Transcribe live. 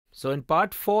So in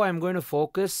part 4, I'm going to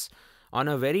focus on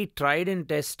a very tried and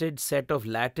tested set of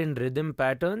Latin rhythm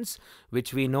patterns,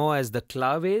 which we know as the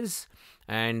claves.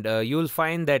 And you'll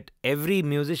find that every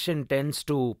musician tends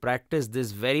to practice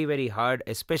this very, very hard,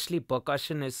 especially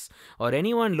percussionists or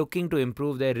anyone looking to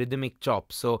improve their rhythmic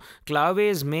chops. So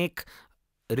claves make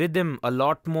rhythm a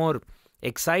lot more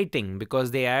exciting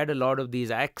because they add a lot of these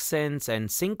accents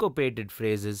and syncopated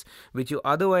phrases which you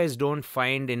otherwise don't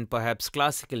find in perhaps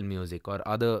classical music or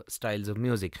other styles of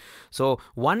music. So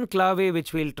one clave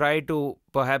which we'll try to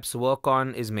perhaps work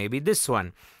on is maybe this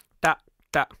one. Ta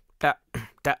ta ta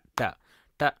ta ta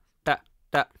ta ta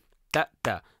ta ta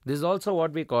ta. This is also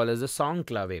what we call as a song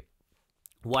clave.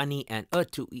 1E and a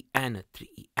 2E and a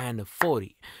 3E and a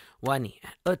 4E. 1E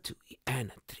and a 2E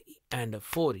and a 3E and a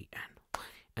 4E and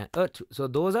a 2. So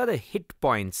those are the hit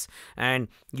points, and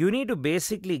you need to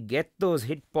basically get those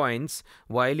hit points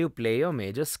while you play your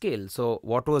major scale. So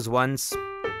what was once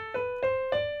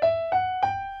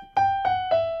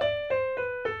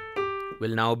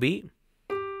will now be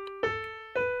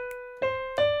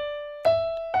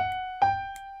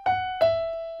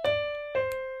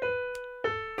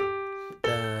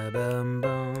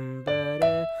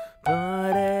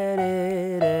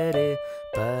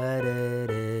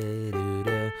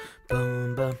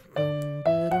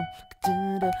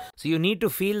So you need to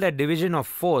feel that division of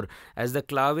 4 as the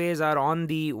claves are on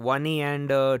the 1E and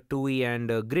 2E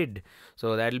and grid.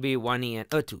 So that will be 1E and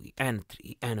a 2E and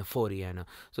 3E and a 4E and a.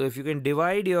 So if you can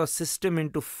divide your system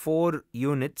into 4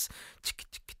 units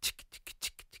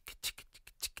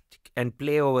and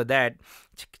play over that.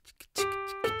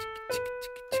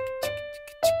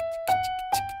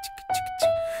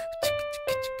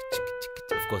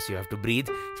 Of course you have to breathe.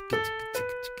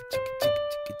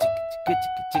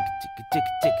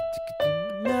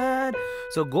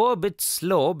 So go a bit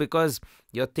slow because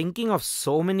you're thinking of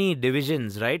so many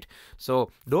divisions, right? So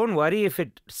don't worry if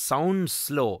it sounds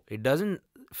slow. It doesn't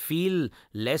feel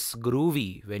less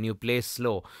groovy when you play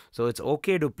slow. So it's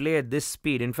okay to play at this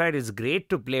speed. In fact, it's great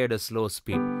to play at a slow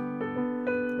speed.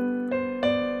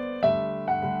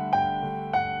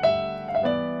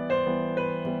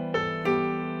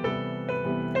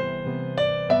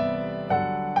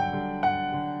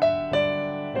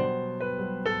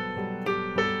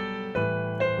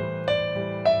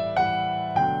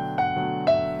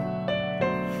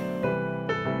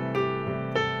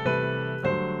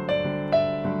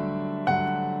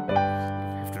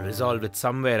 Resolve it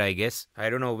somewhere, I guess. I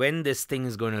don't know when this thing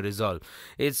is going to resolve.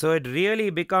 So it really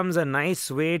becomes a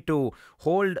nice way to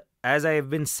hold, as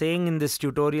I've been saying in this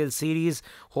tutorial series,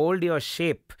 hold your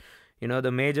shape. You know,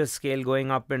 the major scale going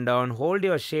up and down, hold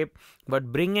your shape,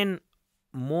 but bring in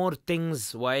more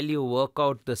things while you work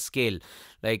out the scale.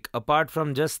 Like apart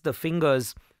from just the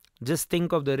fingers, just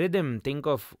think of the rhythm, think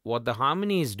of what the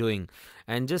harmony is doing,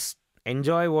 and just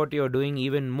enjoy what you're doing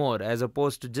even more, as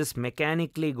opposed to just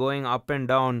mechanically going up and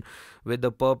down with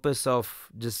the purpose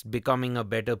of just becoming a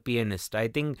better pianist. I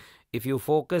think if you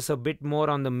focus a bit more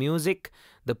on the music,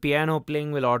 the piano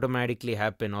playing will automatically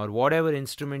happen, or whatever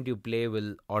instrument you play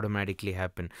will automatically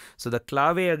happen. So the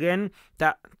clave again,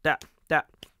 ta ta ta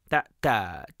ta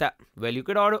ta ta. Well, you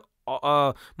could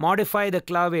modify the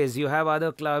claves. You have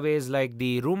other claves like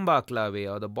the rumba clave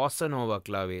or the bossa nova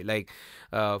clave. Like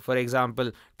for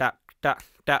example, ta ta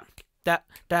ta ta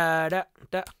ta ta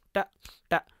ta ta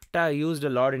ta ta, used a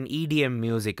lot in EDM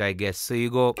music, I guess. So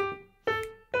you go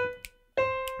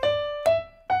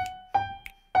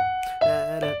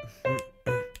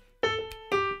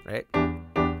right,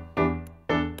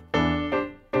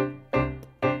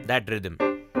 that rhythm.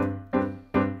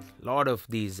 Lot of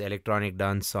these electronic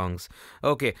dance songs.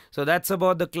 Okay, so that's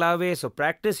about the clave. So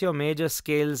practice your major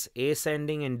scales,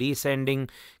 ascending and descending,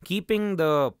 keeping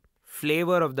the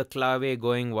flavor of the clave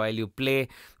going while you play,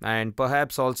 and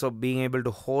perhaps also being able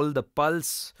to hold the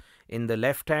pulse in the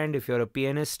left hand if you're a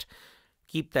pianist.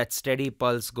 Keep that steady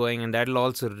pulse going, and that'll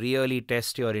also really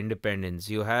test your independence.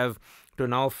 You have to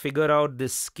now figure out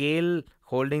this scale,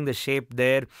 holding the shape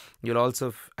there. You'll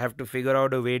also have to figure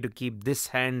out a way to keep this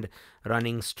hand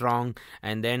running strong,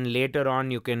 and then later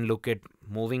on you can look at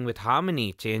moving with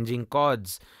harmony, changing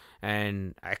chords,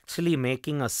 and actually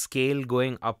making a scale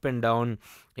going up and down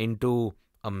into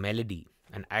a melody,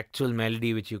 an actual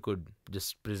melody which you could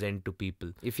just present to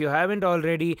people. If you haven't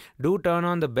already, do turn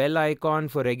on the bell icon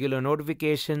for regular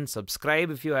notifications,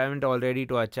 subscribe if you haven't already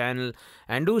to our channel,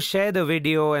 and do share the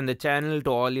video and the channel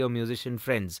to all your musician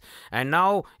friends. And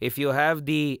now, if you have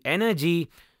the energy,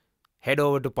 head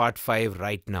over to part 5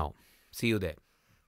 right now. See you there.